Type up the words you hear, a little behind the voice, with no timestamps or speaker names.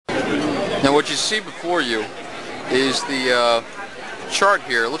Now what you see before you is the chart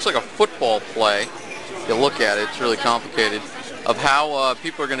here. It looks like a football play. If you look at it, it's really complicated, of how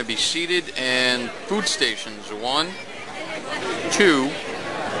people are going to be seated and food stations 1, 2,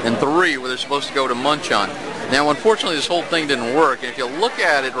 and 3 where they're supposed to go to munch on. Now unfortunately this whole thing didn't work, and if you look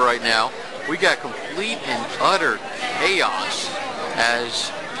at it right now, we got complete and utter chaos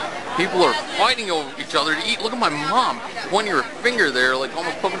as people are fighting over each other to eat. Look at my mom pointing her finger there like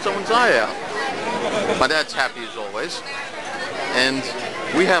almost poking someone's eye out. My dad's happy as always. And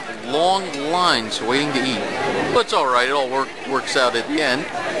we have long lines waiting to eat. But it's alright, it all works out at the end.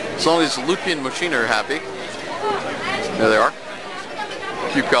 As long as Lutfi and Machine are happy. There they are.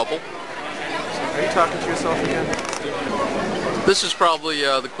 Cute couple. Are you talking to yourself again? This is probably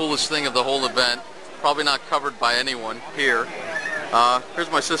the coolest thing of the whole event. Probably not covered by anyone here.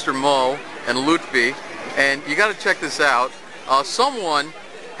 Here's my sister Mo and Lutfi, and you got to check this out. Someone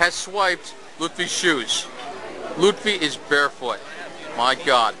has swiped Lutfi's shoes. Lutfi is barefoot. My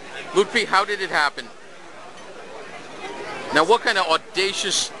God. Lutfi, how did it happen? Now what kind of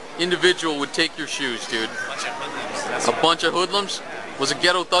audacious individual would take your shoes, dude? A bunch of hoodlums? Was it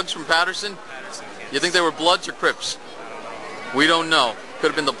ghetto thugs from Patterson? You think they were Bloods or Crips? We don't know. Could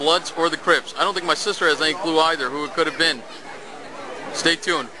have been the Bloods or the Crips. I don't think my sister has any clue either who it could have been. Stay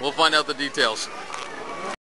tuned. We'll find out the details.